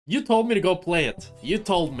You told me to go play it. You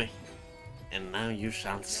told me. And now you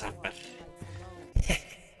shall suffer.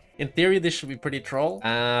 In theory, this should be pretty troll.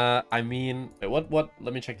 I mean, wait, what?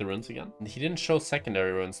 Let me check the runes again. He didn't show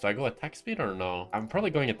secondary runes. Do I go attack speed or no? I'm probably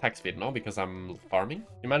going attack speed, no, because I'm farming.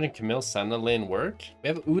 Imagine Camille, Senna lane work. We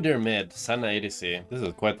have Udyr mid, Senna ADC. This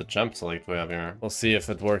is quite the champ select we have here. We'll see if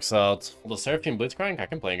it works out. The Seraphine Blitzcrank, I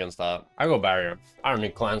can play against that. I go barrier. I don't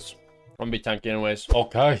need clans. I'm gonna be tanky anyways.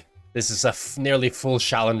 Okay. This is a nearly full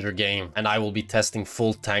challenger game, and I will be testing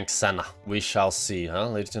full tank Senna. We shall see, huh,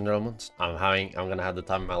 ladies and gentlemen? I'm gonna have the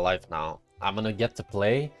time of my life now. I'm gonna get to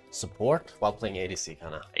play support while playing ADC,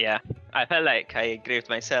 kinda. Yeah, I felt like I grieved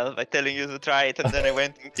myself by telling you to try it, and then I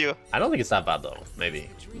went with you. I don't think it's that bad though, maybe.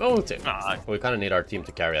 No, we kinda need our team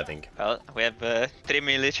to carry, I think. Well, we have 3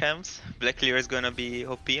 melee champs. Black Clear is gonna be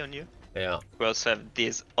OP on you. Yeah. We also have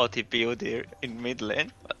this OTP Udyr in mid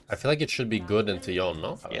lane. I feel like it should be good into Yon,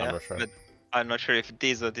 no? Yeah, I'm not sure. But I'm not sure if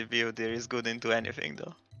this OTP Udyr is good into anything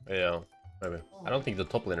though. Yeah, maybe. I don't think the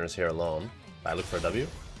top laner is here alone. I look for a W.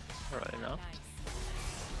 Probably not.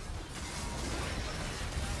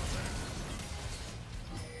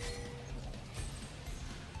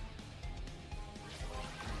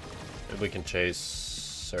 Maybe we can chase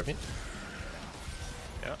Seraphine.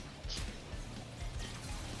 Yeah.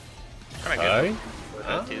 Okay.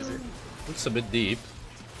 That easy. Looks a bit deep.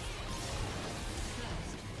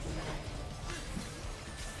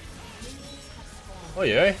 Oh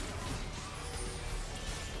yeah.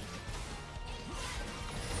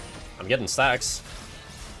 I'm getting stacks.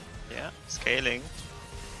 Yeah, scaling.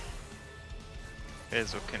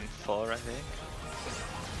 Here's looking 4, I think.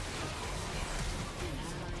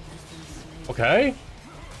 Okay.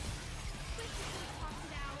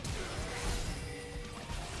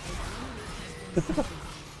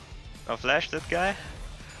 I'll flash that guy.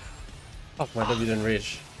 Fuck, my W didn't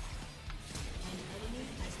reach.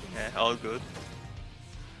 Yeah, all good.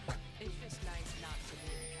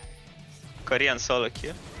 Korean solo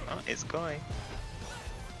queue. Oh, it's going.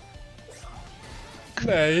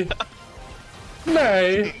 Nay.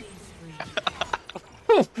 Nay.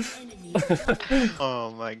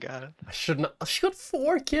 Oh my god. I shouldn't. She got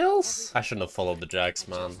 4 kills. I shouldn't have followed the Jax,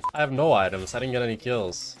 man. I have no items. I didn't get any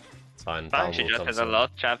kills. It's fine. Fine, she just has a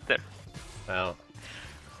lot chapter. Yeah.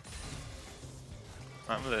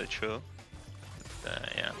 I'm a little true.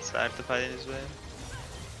 Yeah, start to fight in his way.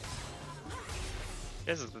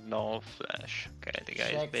 This is no flash. Okay, the guy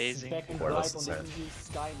is basing. Where does it say?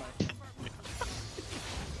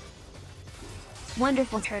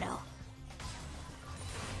 Wonderful turtle.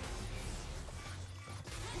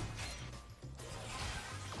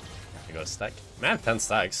 I got a stack. Man, I have 10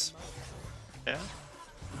 stacks. Yeah.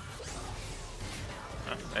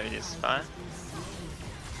 Oh, maybe this is fine.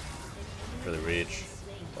 Really reach.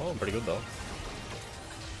 Oh, pretty good though.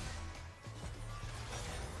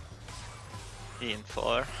 In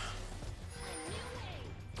 4.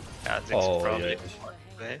 Yeah, it's Oh, probably.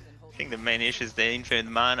 yeah. I think the main issue is the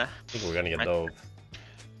infinite mana. I think we're gonna get dope.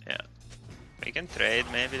 Yeah. We can trade,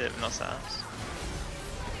 maybe they have no sounds.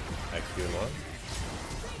 IQ1.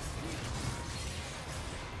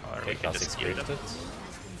 Or Okay, we can classic just kill them. scripted.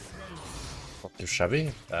 Not too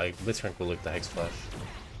shabby. Blitzcrank will look the Hex Flash.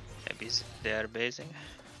 Maybe they are basing.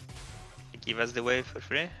 They give us the wave for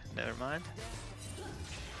free, never mind.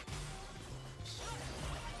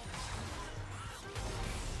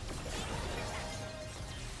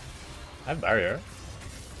 I have barrier.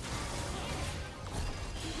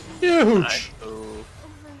 Huge! Nice. Oh.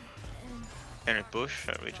 Can we push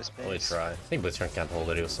or we just base? We try. I think Blitzcrank can't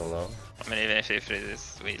hold it, he was so low. I mean, even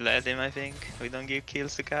if we let him, I think. We don't give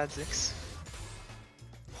kills to Kha'Zix.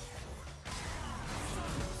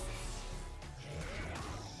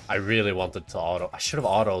 I really wanted to auto. I should have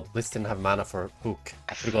autoed. Blitz didn't have mana for hook.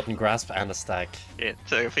 I could have gotten grasp and a stack. Yeah,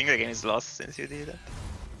 so I think the game is lost since you did that.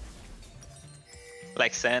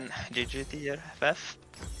 Like Sen, GG tier, FF.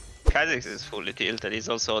 Kha'Zix is fully tilted, he's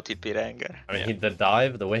also OTP Ranger. I mean, the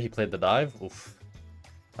dive, the way he played the dive, oof.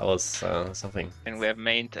 That was something. And we have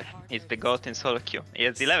Mainter, he's the goat in solo queue. He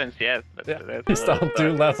has 11 CS, but Yeah. He's down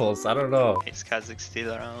 2 levels, I don't know. Is Kha'Zix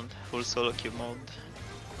still around? Full solo queue mode.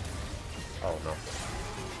 Oh no.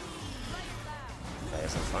 I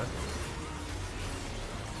guess I'm fine.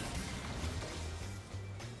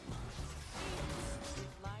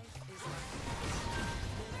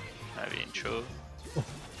 Maybe in true.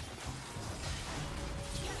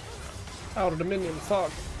 Out of the minion,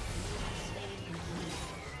 fuck.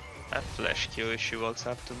 That flash Q if she walks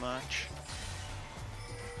up too much.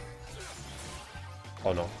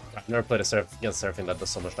 Oh no. I've never played against Seraphine that does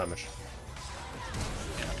so much damage.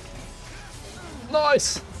 Yeah.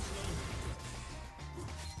 Nice!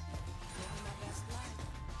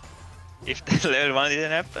 If the level 1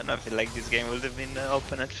 didn't happen, I feel like this game would have been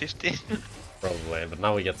open at 15. Probably, but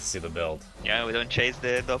now we get to see the build. Yeah, we don't chase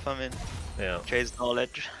the dopamine. Yeah. Chase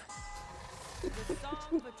knowledge.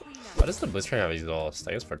 Why does the Blitzcrank have his lost?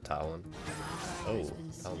 I guess for Talon. Oh,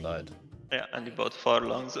 Talon died. Yeah, and he bought 4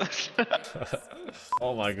 longs.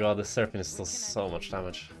 Oh my god, the Serpent is still so much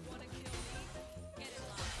damage.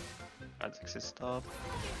 Kha'Zix is top.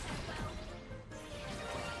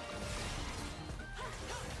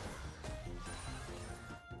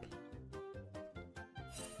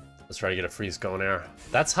 Let's try to get a freeze going here.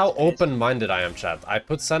 That's how open-minded I am, chat. I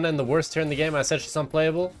put Senna in the worst tier in the game. I said she's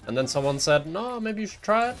unplayable, and then someone said, "No, maybe you should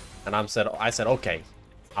try it." And I said, "Okay,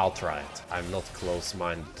 I'll try it." I'm not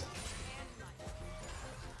close-minded.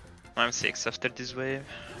 I'm 6 after this wave.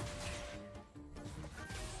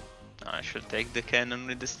 I should take the cannon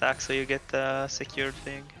with the stack so you get a secured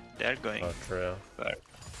thing. They're going. Oh, true.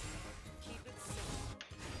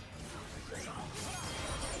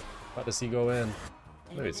 Why does he go in?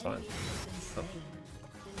 Maybe it's fine. Oh.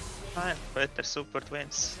 Fine, better support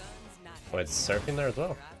wins. Oh, it's surfing there as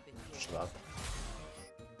well.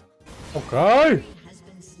 Okay!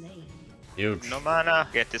 Huge. No mana.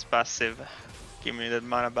 Get this passive. Give me that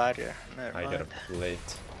mana barrier. Never I mind. got a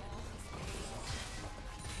plate.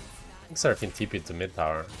 I think Seraphine TP'd to mid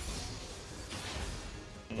tower.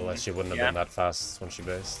 Otherwise she wouldn't have been that fast when she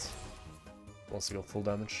based. Wants to go full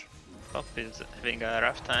damage. Top is having a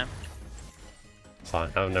rough time.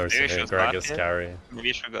 Fine, I've never Maybe seen a Gragas carry. Maybe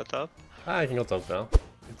you should go top. I can go top now.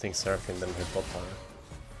 Good thing Seraphine didn't hit bot tower.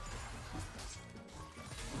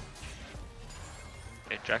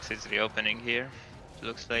 Okay, Jax is reopening here.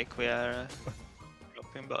 Looks like we are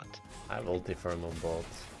dropping bot. I have ulti for him on bot.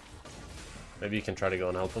 Maybe you can try to go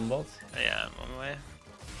and help him bot? Yeah, I'm on my way.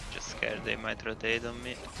 Just scared they might rotate on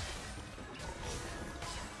me.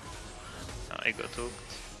 I got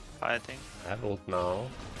hooked. Fighting. I have ult now.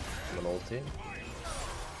 I'm an ulti.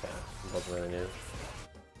 Okay, not really new.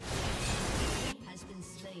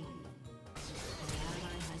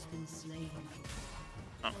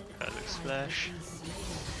 Oh, Kha'Zix flash.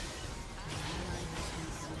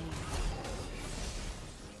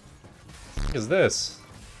 What is this?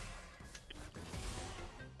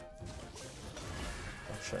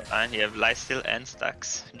 Oh, sure. And you have lifesteal and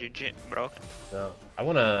stacks. GG, bro. Yeah. I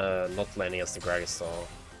wanna not lane against the Gragas though.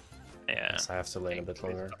 Yeah. So I have to lane a bit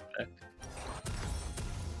longer. Okay.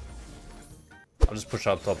 I'll just push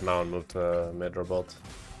out top now and move to mid or bot.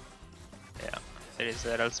 Yeah. There is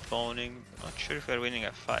Herald spawning. Not sure if we're winning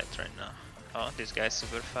a fight right now. Oh, this guy's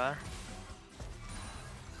super far.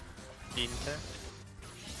 Inter.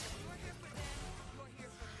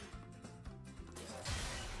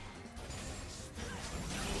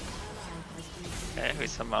 Okay, we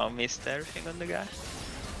somehow missed everything on the guy.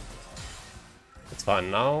 It's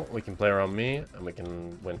fine now, we can play around me and we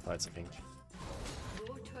can win fights, I think.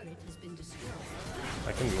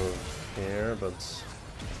 I can move here, but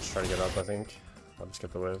just try to get up, I think. I'll just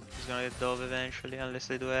get the wave. He's gonna get dove eventually, unless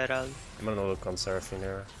they do Herald. I'm gonna look on Seraphine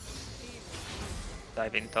here.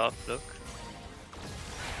 Dive in top, look.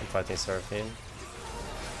 I'm fighting Seraphine.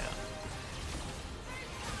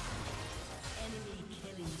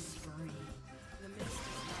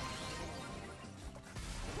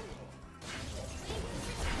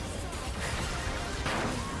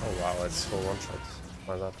 Oh wow, it's full one shot.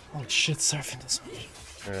 Why not? Oh shit, Seraphine does much.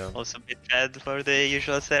 Yeah. Also a bit bad for the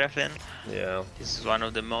usual Seraphine. Yeah. This is one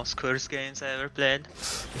of the most cursed games I ever played.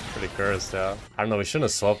 Pretty cursed, yeah. I don't know, we shouldn't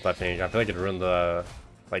have swapped, I think. I feel like it ruined the...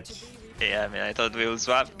 like... Yeah, I mean, I thought we would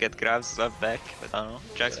swap, get grabs, swap back, but I don't know.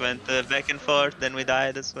 Jax went back and forth, then we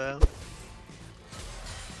died as well.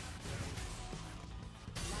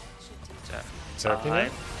 Seraphine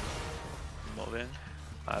there? Moving.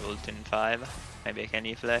 I will ult in 5. Maybe I can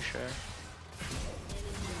E-flash her.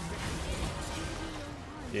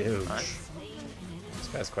 Huge. Nice. This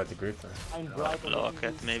guy's quite the gripper. Look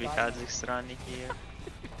at maybe Kha'Zix running here.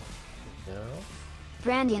 Yeah.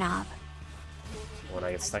 Brandy knob. When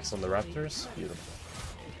I get stacks on the Raptors, beautiful.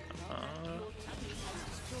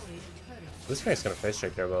 This guy's gonna face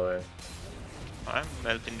check there, by the way. I'm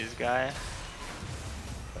helping this guy.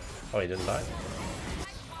 Oh, he didn't die?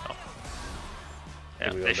 Oh.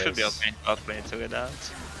 Yeah, they should be opening top when it took it out.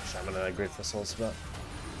 I'm gonna grip for souls for that.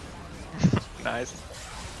 Nice.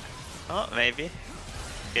 Oh, maybe.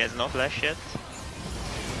 He has no flash yet.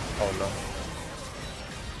 Oh no.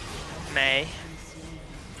 Nay.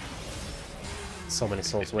 So many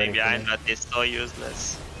souls waiting Maybe for I'm me. not this so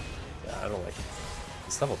useless. Yeah, I don't like it.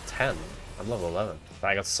 It's level 10. I'm level 11. But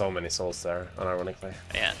I got so many souls there, unironically.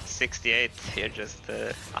 Yeah, 68. You're just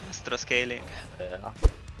astro scaling. Yeah.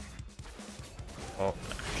 Oh.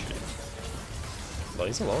 Oh,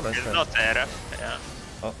 he's alone, I He's swear. not Seraph, yeah.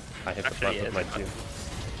 Oh, I hit the Actually, plant with my yes, Q.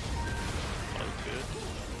 All good.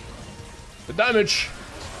 The damage!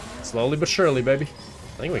 Slowly but surely, baby. I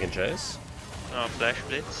think we can chase. No, Flash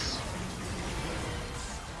Blitz.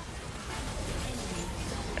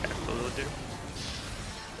 Careful, Udyr.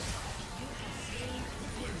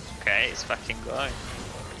 Okay, he's fucking going.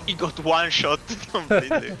 He got one shot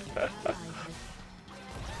completely. Yeah.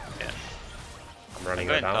 I'm running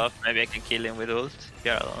Going down. top, maybe I can kill him with ult.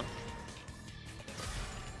 You're alone.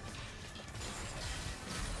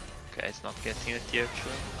 Okay, it's not getting a tier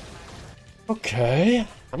 2. Okay.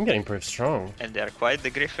 I'm getting pretty strong. And they are quite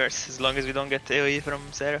the griffers, as long as we don't get AoE from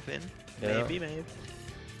Seraphine. Yeah. Maybe.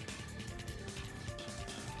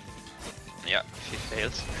 Yeah, if he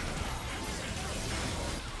fails.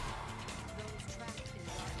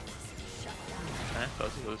 Okay,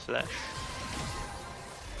 thought he will flash.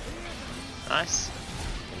 Nice.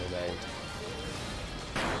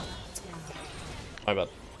 My bad.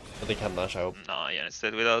 But they can dash, I hope. No, yeah,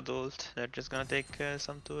 instead without ult, they're just gonna take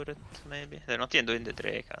some turret, maybe. They're not even doing the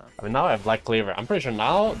Drake. I mean, now I have Black Cleaver. I'm pretty sure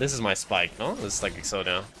now this is my spike, no? This is like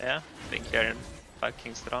Exodia. Yeah, I think you're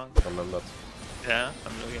fucking strong. I remember that. Yeah,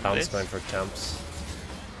 I'm looking at Town's this. going for camps.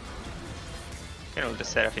 You know, the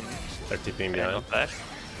Seraphine. They're TPing Yeah, behind. not bad.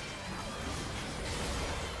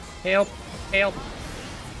 Help! Help!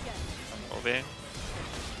 Moving.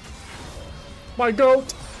 My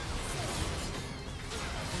goat!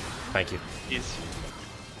 Thank you. Easy.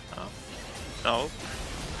 Oh. No.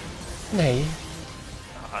 Nay.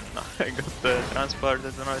 Oh no, I got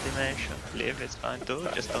transported on automation. Live, it's fine too,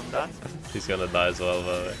 just don't die. He's gonna die as well,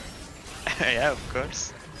 by the way. Yeah, of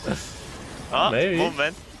course. Oh, Maybe.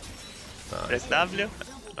 movement. Nice. Press W.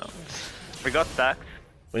 No. We got that.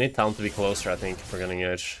 We need Talon to be closer, I think, if we're getting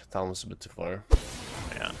edge. Talon's a bit too far.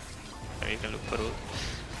 Yeah. Maybe you can look for ult.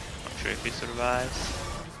 Not sure if he survives.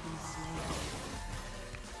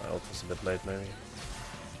 My ult was a bit late, maybe.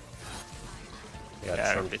 Yeah,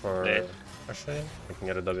 Yeah, a turn bit for... late. Actually, we can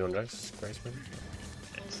get a W on Jax. Grace, maybe.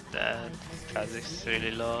 It's dead. Kha'Zix is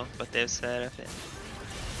really low, but they have Seraphine.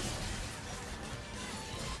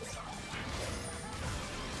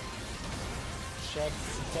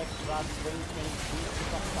 Jackspektra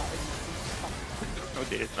 2022.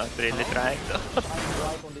 Udyr is not really trying though.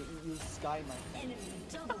 Right on the EU sky, man.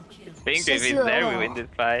 I think if he's there, we win this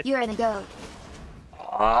fight. You're the goat.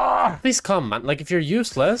 Please come, man. Like, if you're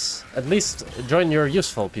useless, at least join your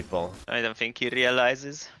useful people. I don't think he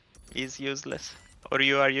realizes he's useless. Or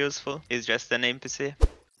you are useful. He's just an NPC.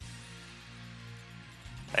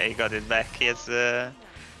 He got it back. He has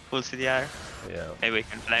full CDR. Yeah. Maybe we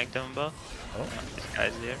can flank them both. Oh, This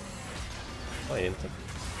guy's here. I into.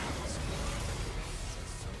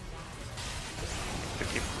 To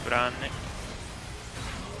keep running.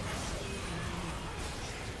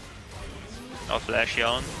 No flash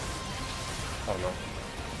on. Oh no.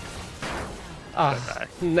 Ah,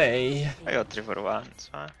 nay. I got 3 for 1, it's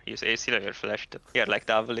fine. You still have your flash too. You're like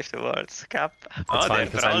double if the words cap. That's fine,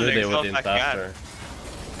 because I knew they would int after.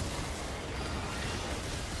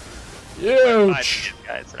 Huge!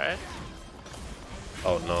 Guys, right?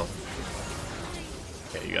 Oh no.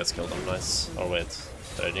 Okay, you guys killed them, nice. Oh wait,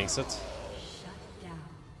 did I jinx it?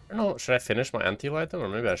 I don't know, should I finish my anti-heal item, or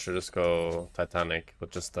maybe I should just go Titanic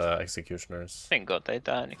with just the executioners? I think go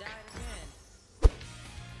Titanic.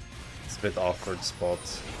 It's a bit awkward spot.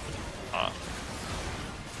 Oh.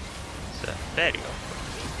 So, there you go.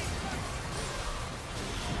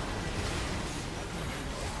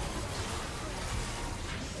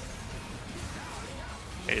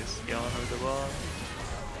 Here's Yon with the wall.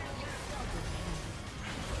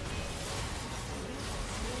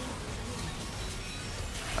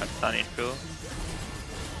 I've done it too.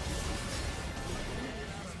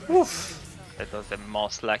 Oof! That was the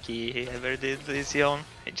most lucky he ever did this Yon.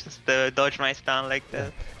 He just dodged my stun like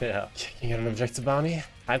that. Yeah. Can you get an objective bounty?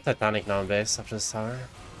 I have Titanic now on base after this tower.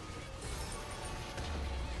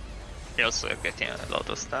 He also getting a lot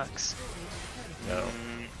of stacks. Yeah.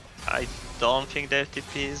 I don't think their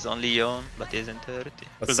TP is only Yon, but he's in 30.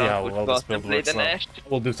 Let's see how well this build works now.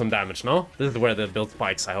 We'll do some damage, no? This is where the build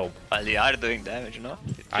spikes, I hope. Well, they are doing damage, no?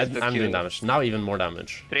 I'm doing damage. Now even more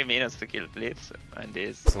damage. 3 minutes to kill Blitz, and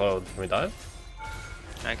this. Slowed. Can we dive?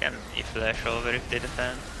 I can E-flash over if they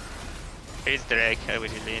defend. Here's Drake, I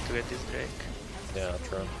really need to get this Drake. Yeah,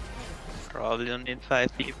 true. Probably don't need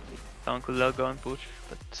 5 people. Someone could go and push,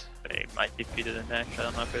 but they might TP to the next. I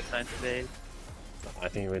don't know if it's time to bait. I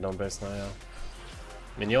think we don't base now, yeah.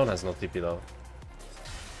 Mignon has no TP though.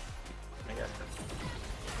 I guess.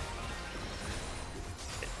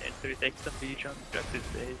 It retake some vision, just his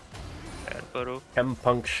base. Punk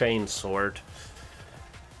Chempunk Shane sword.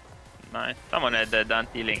 Nice. Someone had done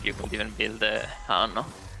healing, you could even build a, I don't know,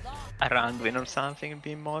 a Randuin or something and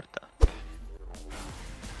be immortal.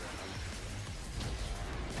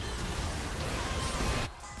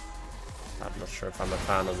 I'm not sure if I'm a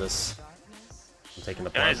fan of this. I'm taking the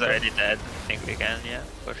John point. is already dead. I think we can, yeah,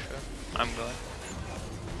 for sure. I'm going.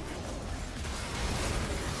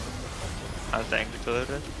 I'll tank the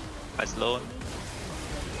turret. I slow him.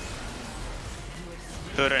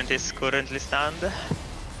 Turret is currently stunned.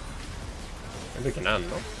 Maybe we can end,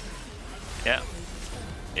 no? Yeah.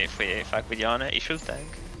 If we fuck with Yone, he should tank.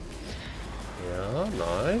 Yeah,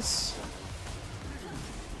 nice.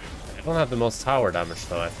 I don't have the most tower damage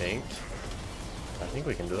though, I think. I think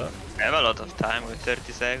we can do that. We have a lot of time with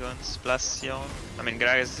 30 seconds plus Yone. I mean,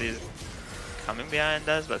 Gragas is coming behind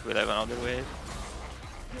us, but we'll have another wave.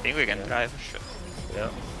 I think we can try for sure. Yeah.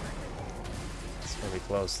 It's gonna be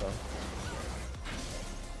close though.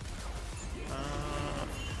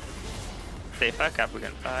 If they fuck up, we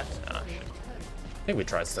can fight. Oh shit. I think we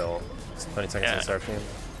try still. It's 20 seconds in circling.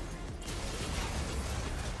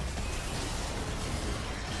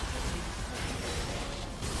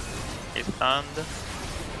 He's stunned.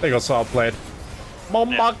 There you go, so played.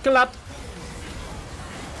 Bombaculat!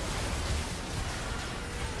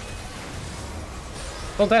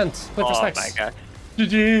 Don't end. Play for Oh stacks. my god.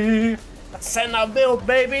 GG! SENNA build,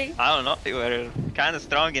 baby! I don't know, you were kind of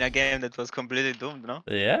strong in a game that was completely doomed, no?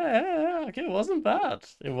 Yeah. Okay, it wasn't bad.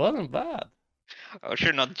 It wasn't bad. Oh,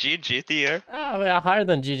 sure, not GG tier. Ah, yeah, higher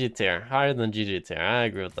than GG tier. Higher than GG tier. I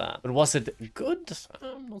agree with that. But was it good?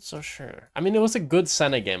 I'm not so sure. I mean, it was a good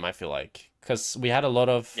SENNA game, I feel like. Because we had a lot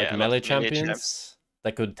of like, melee champions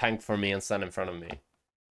that could tank for me and stand in front of me.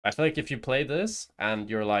 I feel like if you play this and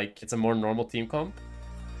you're like, it's a more normal team comp,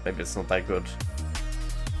 maybe it's not that good.